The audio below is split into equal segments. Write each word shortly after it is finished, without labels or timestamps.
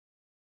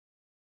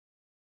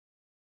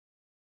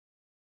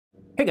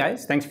Hey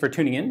guys, thanks for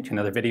tuning in to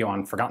another video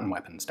on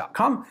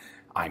ForgottenWeapons.com.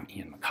 I'm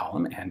Ian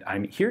McCollum, and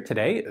I'm here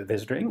today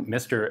visiting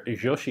Mr.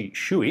 Joschi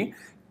Schuy,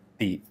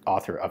 the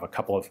author of a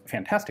couple of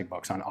fantastic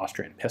books on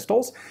Austrian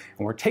pistols.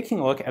 And we're taking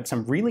a look at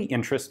some really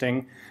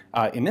interesting,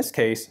 in this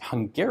case,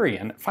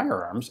 Hungarian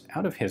firearms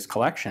out of his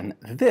collection.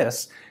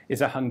 This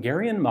is a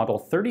Hungarian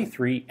Model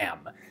 33M,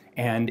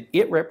 and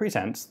it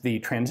represents the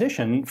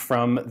transition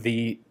from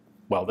the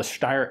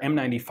Steyr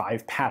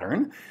M95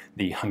 pattern,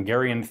 the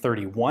Hungarian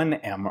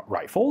 31M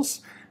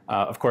rifles.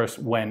 Of course,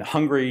 when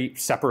Hungary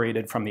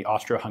separated from the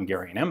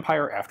Austro-Hungarian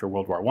Empire after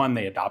World War I,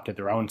 they adopted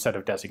their own set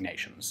of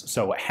designations.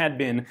 So what had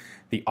been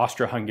the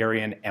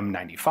Austro-Hungarian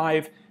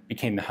M95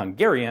 became the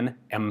Hungarian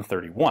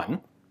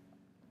M31.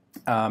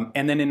 And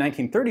then in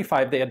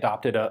 1935, they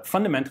adopted a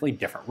fundamentally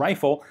different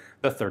rifle,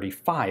 the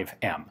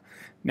 35M.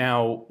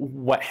 Now,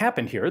 what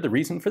happened here, the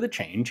reason for the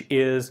change,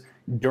 is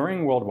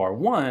during World War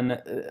I,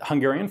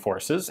 Hungarian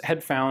forces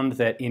had found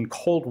that in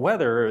cold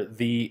weather,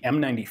 the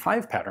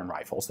M95 pattern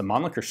rifles, the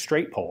Mannlicher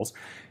straight poles,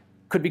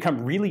 could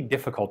become really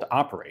difficult to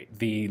operate.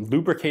 The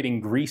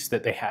lubricating grease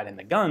that they had in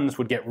the guns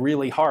would get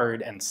really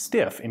hard and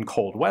stiff in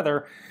cold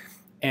weather,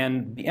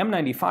 and the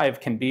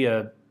M95 can be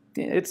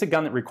it's a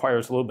gun that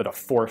requires a little bit of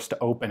force to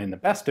open in the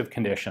best of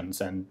conditions,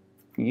 and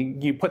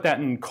you put that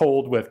in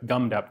cold with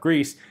gummed up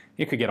grease,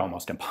 it could get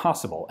almost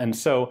impossible. And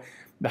so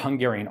the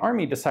Hungarian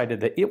army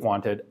decided that it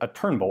wanted a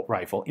turnbolt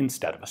rifle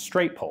instead of a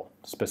straight pole.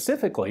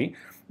 Specifically,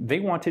 they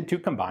wanted to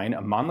combine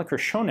a Mannlicher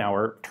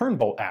Schonauer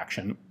turnbolt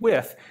action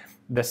with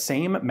the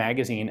same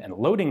magazine and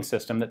loading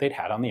system that they'd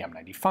had on the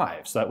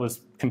M95. So that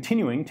was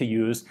continuing to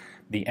use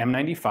the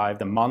M95,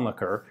 the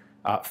Mannlicher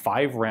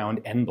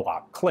 5-round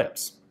end-block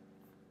clips.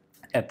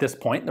 At this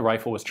point, the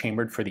rifle was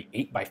chambered for the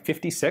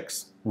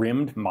 8x56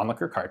 rimmed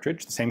Mannlicher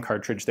cartridge, the same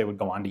cartridge they would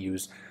go on to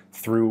use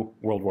through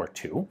World War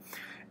II.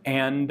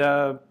 And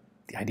the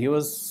idea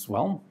was,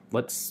 well,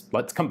 let's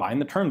combine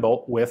the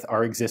turnbolt with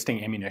our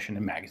existing ammunition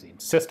and magazine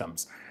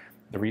systems.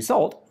 The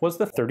result was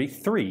the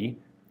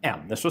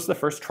 33M. This was the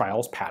first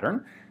trials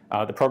pattern.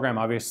 The program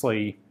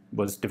obviously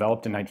was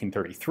developed in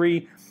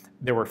 1933.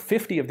 There were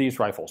 50 of these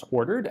rifles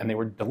ordered, and they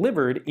were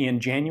delivered in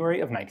January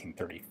of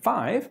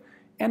 1935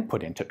 and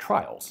put into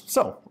trials.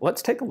 So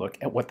let's take a look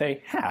at what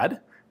they had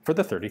for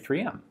the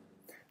 33M.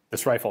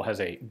 This rifle has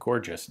a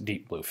gorgeous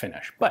deep blue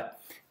finish, but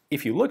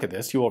if you look at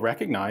this, you will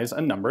recognize a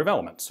number of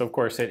elements. So of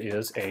course it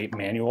is a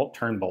manual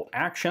turnbolt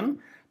action,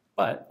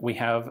 but we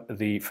have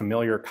the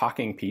familiar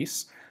cocking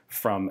piece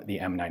from the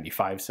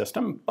M95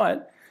 system,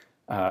 but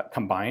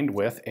combined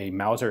with a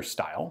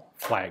Mauser-style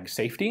flag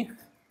safety,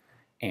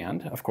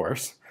 and of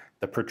course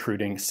the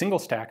protruding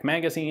single-stack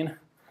magazine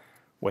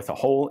with a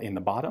hole in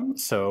the bottom.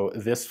 So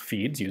this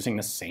feeds using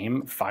the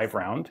same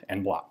 5-round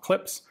end block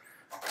clips.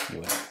 You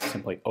would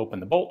simply open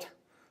the bolt,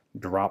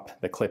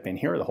 drop the clip in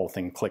here, the whole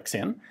thing clicks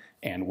in,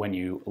 and when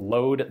you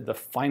load the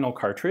final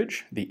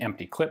cartridge, the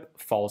empty clip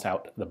falls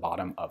out the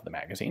bottom of the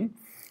magazine.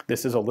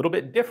 This is a little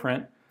bit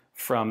different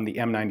from the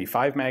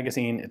M95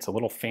 magazine. It's a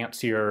little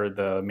fancier,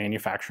 the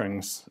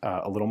manufacturing's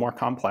a little more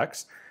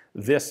complex.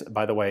 This,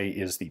 by the way,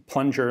 is the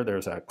plunger.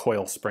 There's a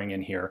coil spring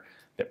in here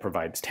that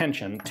provides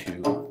tension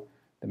to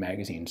the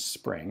magazine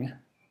spring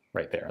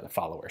right there, the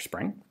follower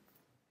spring.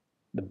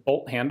 The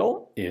bolt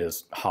handle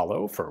is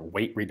hollow for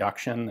weight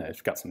reduction. It's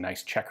got some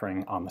nice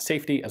checkering on the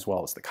safety as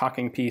well as the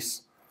cocking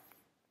piece.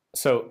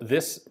 So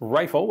this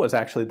rifle was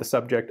actually the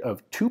subject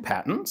of 2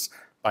 patents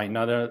by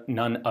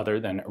none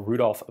other than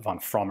Rudolf von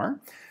Frommer.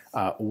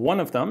 One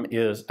of them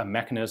is a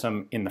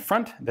mechanism in the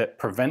front that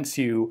prevents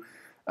you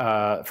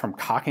from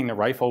cocking the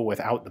rifle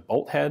without the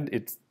bolt head.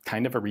 It's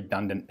kind of a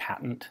redundant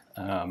patent,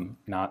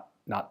 not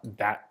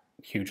that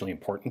hugely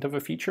important of a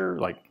feature.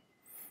 Like,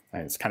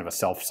 it's kind of a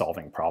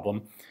self-solving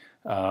problem.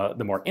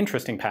 The more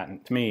interesting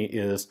patent to me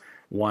is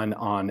one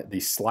on the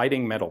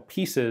sliding metal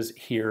pieces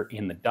here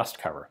in the dust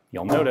cover.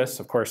 You'll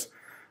notice, of course,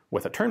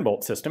 with a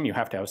turnbolt system, you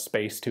have to have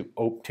space to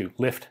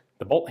lift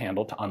the bolt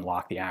handle to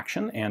unlock the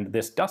action, and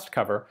this dust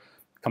cover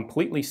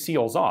completely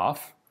seals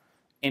off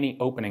any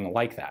opening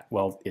like that.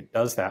 Well, it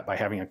does that by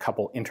having a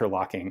couple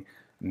interlocking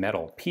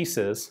metal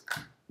pieces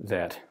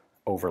that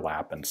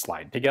overlap and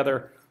slide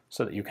together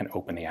so that you can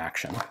open the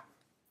action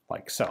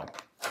like so.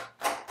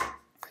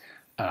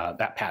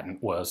 That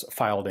patent was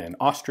filed in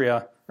Hungary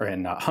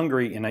in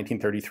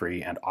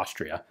 1933 and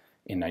Austria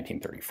in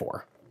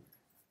 1934.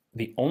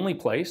 The only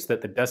place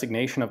that the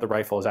designation of the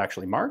rifle is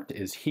actually marked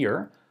is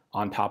here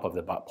on top of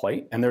the butt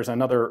plate, and there's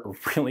another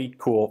really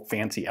cool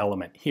fancy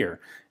element here.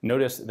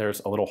 Notice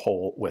there's a little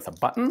hole with a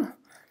button.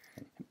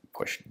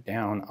 Push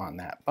down on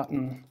that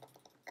button.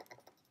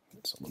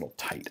 It's a little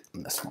tight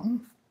on this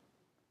one.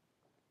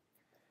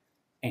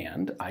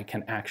 And I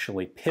can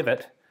actually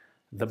pivot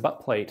the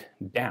butt plate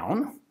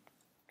down,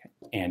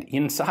 and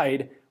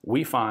inside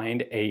we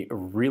find a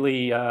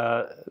really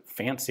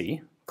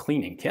fancy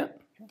cleaning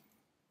kit.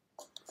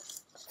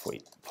 If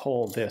we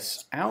pull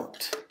this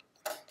out,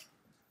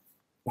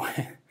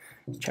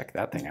 check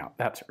that thing out.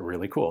 That's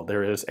really cool.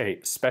 There is a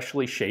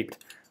specially shaped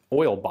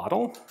oil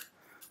bottle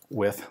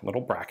with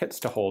little brackets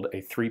to hold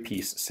a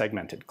 3-piece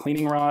segmented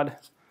cleaning rod.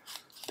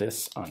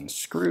 This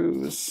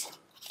unscrews.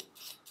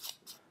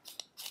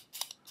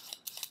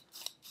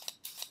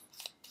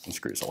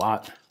 Unscrews a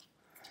lot.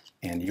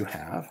 And you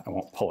have, I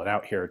won't pull it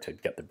out here to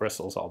get the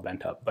bristles all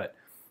bent up, but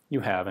you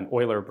have an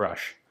oiler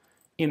brush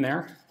in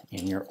there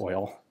in your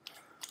oil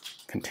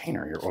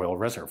container, your oil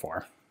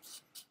reservoir.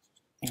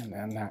 And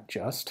then that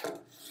just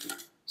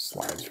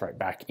slides right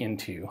back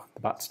into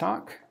the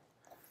buttstock,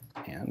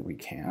 and we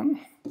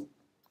can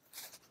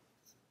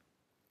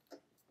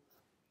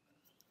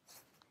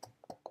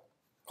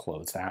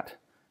close that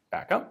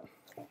back up.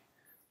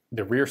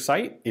 The rear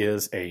sight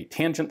is a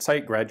tangent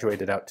sight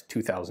graduated out to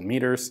 2,000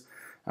 meters.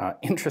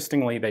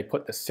 Interestingly, they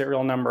put the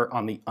serial number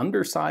on the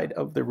underside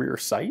of the rear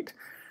sight.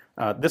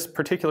 This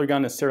particular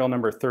gun is serial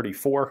number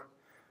 34.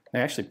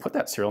 They actually put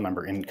that serial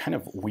number in kind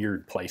of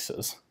weird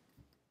places.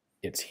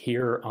 It's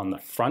here on the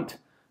front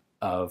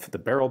of the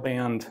barrel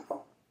band.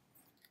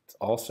 It's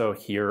also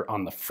here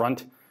on the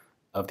front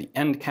of the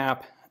end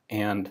cap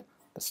and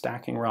the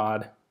stacking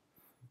rod,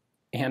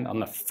 and on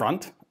the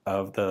front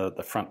of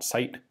the front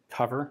sight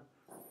cover.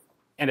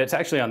 And it's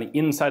actually on the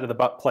inside of the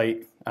butt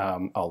plate.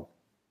 I'll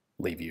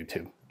leave you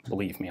to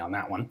believe me on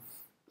that one.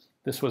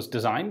 This was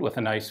designed with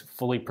a nice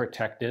fully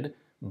protected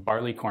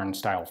barleycorn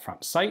style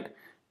front sight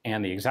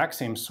and the exact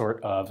same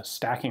sort of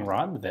stacking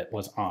rod that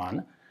was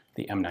on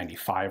the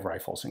M95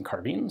 rifles and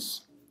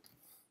carbines.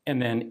 And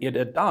then it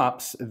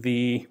adopts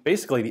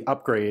basically the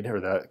upgrade or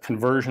the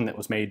conversion that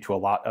was made to a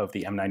lot of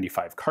the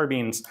M95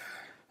 carbines,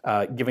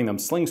 giving them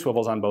sling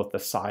swivels on both the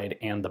side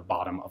and the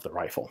bottom of the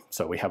rifle.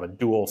 So we have a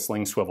dual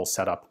sling swivel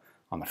setup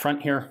on the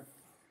front here.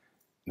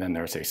 And then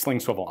there's a sling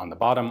swivel on the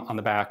bottom on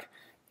the back.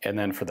 And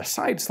then for the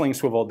side sling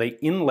swivel, they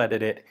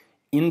inletted it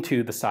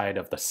into the side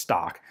of the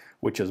stock,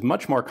 which is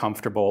much more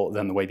comfortable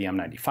than the way the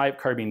M95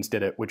 carbines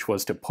did it, which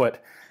was to put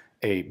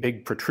a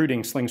big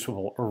protruding sling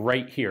swivel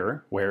right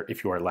here, where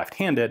if you are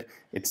left-handed,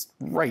 it's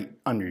right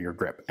under your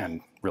grip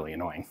and really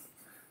annoying.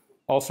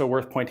 Also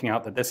worth pointing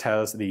out that this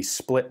has the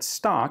split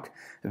stock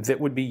that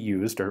would be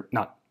used, or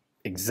not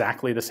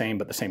exactly the same,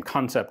 but the same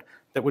concept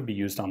that would be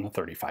used on the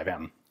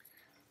 35M.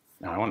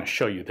 Now I want to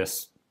show you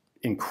this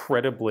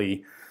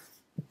incredibly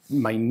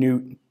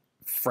minute,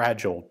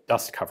 fragile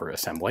dust cover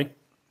assembly.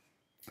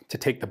 To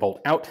take the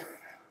bolt out,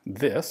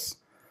 well,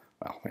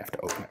 we have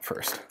to open it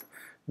first.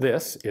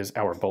 This is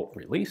our bolt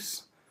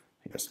release.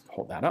 You just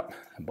hold that up,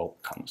 the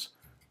bolt comes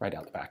right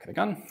out the back of the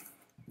gun.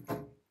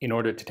 In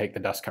order to take the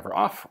dust cover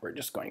off, we're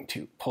just going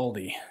to pull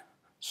the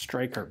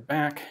striker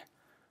back,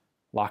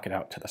 lock it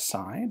out to the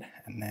side,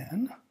 and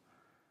then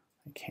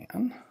I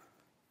can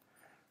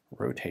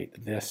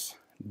rotate this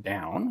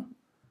down.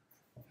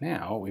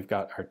 Now we've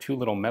got our two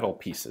little metal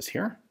pieces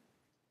here.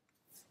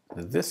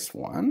 This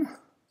one,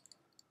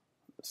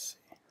 let's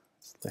see,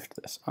 let's lift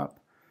this up.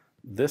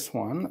 This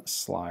one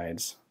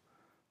slides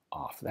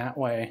off that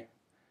way,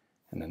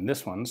 and then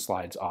this one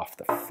slides off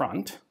the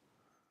front.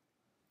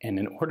 And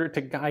in order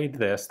to guide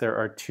this, there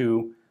are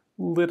two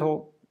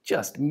little,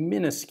 just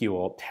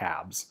minuscule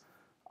tabs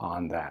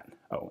on that.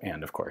 Oh,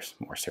 and of course,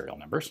 more serial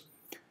numbers.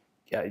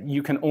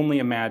 You can only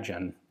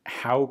imagine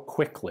how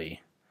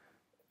quickly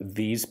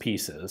these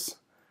pieces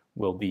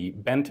will be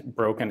bent,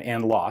 broken,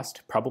 and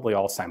lost, probably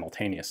all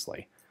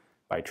simultaneously,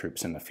 by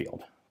troops in the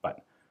field.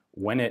 But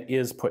when it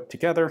is put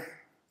together,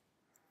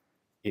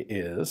 it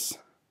is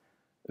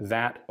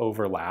that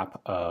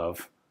overlap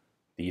of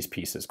these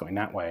pieces going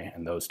that way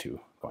and those two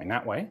going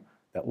that way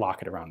that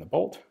lock it around the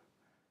bolt,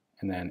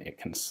 and then it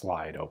can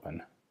slide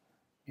open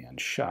and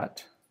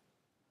shut.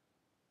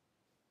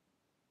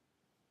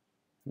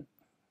 There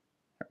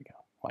we go,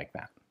 like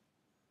that.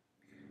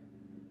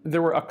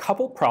 There were a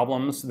couple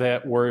problems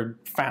that were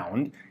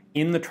found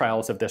in the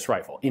trials of this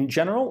rifle. In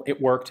general, it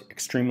worked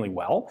extremely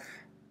well,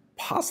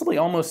 possibly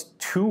almost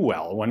too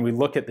well when we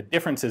look at the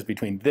differences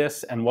between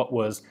this and what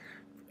was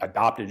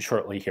adopted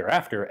shortly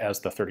hereafter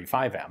as the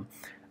 35M.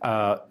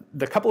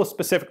 The couple of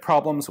specific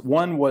problems,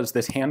 one was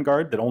this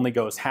handguard that only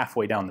goes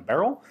halfway down the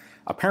barrel.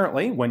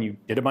 Apparently, when you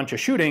did a bunch of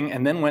shooting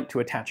and then went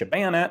to attach a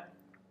bayonet,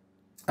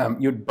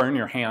 you'd burn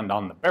your hand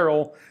on the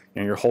barrel.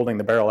 You know, you're holding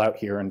the barrel out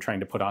here and trying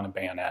to put on a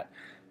bayonet.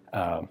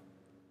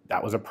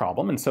 That was a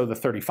problem, and so the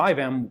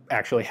 35M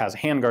actually has a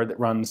handguard that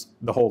runs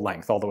the whole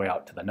length all the way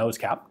out to the nose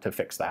cap to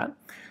fix that.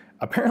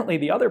 Apparently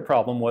the other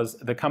problem was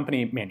the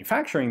company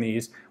manufacturing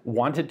these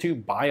wanted to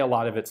buy a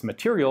lot of its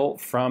material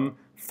from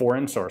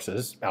foreign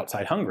sources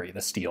outside Hungary,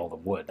 the steel, the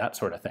wood, that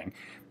sort of thing.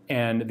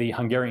 And the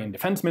Hungarian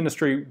Defense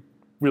Ministry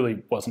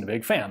really wasn't a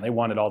big fan. They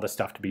wanted all this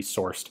stuff to be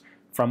sourced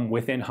from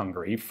within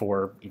Hungary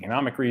for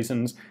economic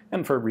reasons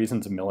and for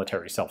reasons of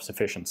military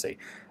self-sufficiency.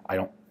 I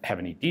don't have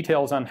any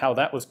details on how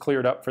that was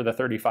cleared up for the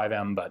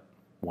 35M, but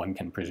one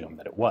can presume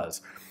that it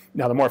was.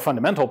 Now, the more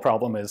fundamental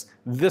problem is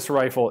this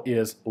rifle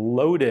is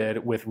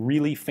loaded with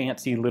really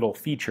fancy little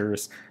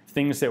features,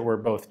 things that were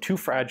both too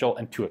fragile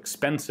and too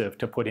expensive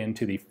to put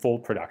into the full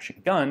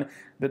production gun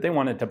that they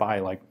wanted to buy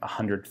like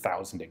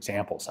 100,000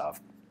 examples of.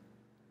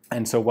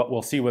 And so what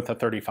we'll see with the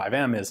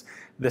 35M is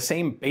the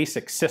same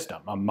basic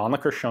system, a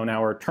Mannlicher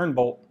Schonauer turn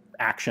bolt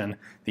action,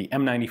 the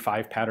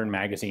M95 pattern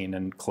magazine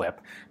and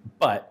clip,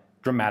 but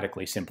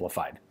dramatically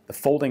simplified. The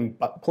folding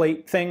butt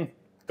plate thing,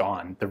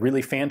 gone. The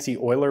really fancy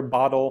oiler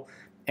bottle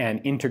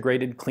and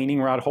integrated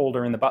cleaning rod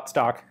holder in the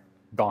buttstock,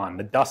 gone.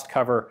 The dust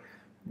cover,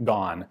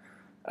 gone.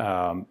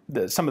 Some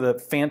of the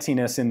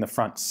fanciness in the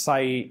front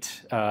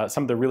sight,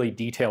 some of the really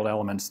detailed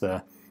elements,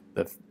 the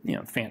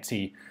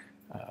fancy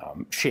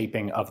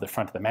shaping of the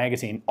front of the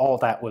magazine, all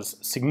that was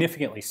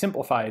significantly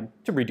simplified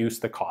to reduce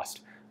the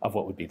cost of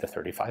what would be the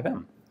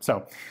 35M.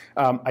 So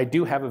I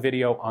do have a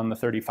video on the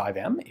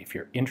 35M. If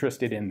you're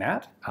interested in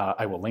that,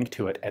 I will link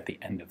to it at the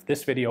end of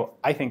this video.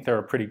 I think they're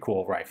a pretty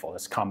cool rifle.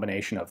 This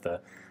combination of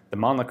the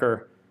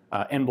Mannlicher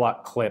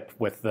end-block clip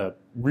with the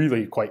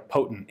really quite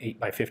potent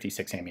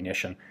 8x56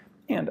 ammunition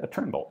and a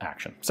turn bolt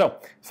action. So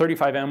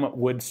 35M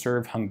would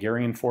serve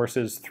Hungarian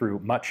forces through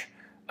much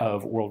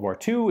of World War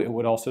II. It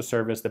would also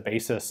serve as the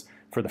basis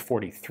for the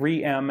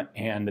 43M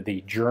and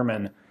the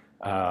German,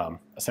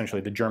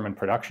 essentially the German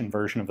production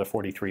version of the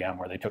 43M,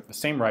 where they took the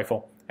same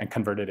rifle and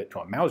converted it to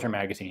a Mauser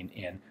magazine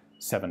in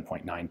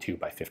 7.92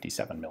 by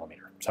 57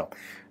 millimeter. So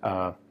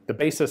the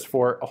basis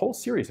for a whole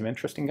series of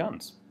interesting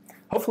guns.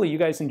 Hopefully you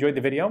guys enjoyed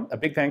the video. A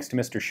big thanks to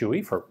Mr.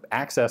 Schuy for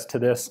access to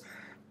this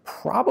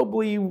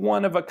probably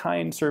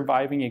one-of-a-kind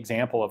surviving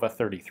example of a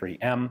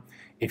 33M.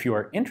 If you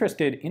are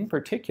interested in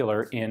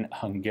particular in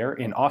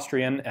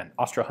Austrian and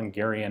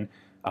Austro-Hungarian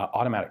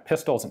automatic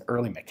pistols and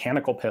early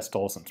mechanical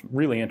pistols and some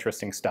really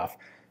interesting stuff,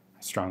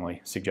 I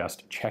strongly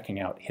suggest checking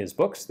out his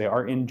books. They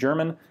are in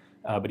German,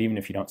 but even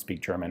if you don't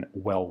speak German,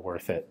 well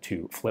worth it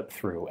to flip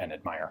through and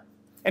admire.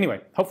 Anyway,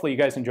 hopefully you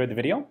guys enjoyed the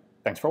video.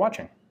 Thanks for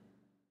watching.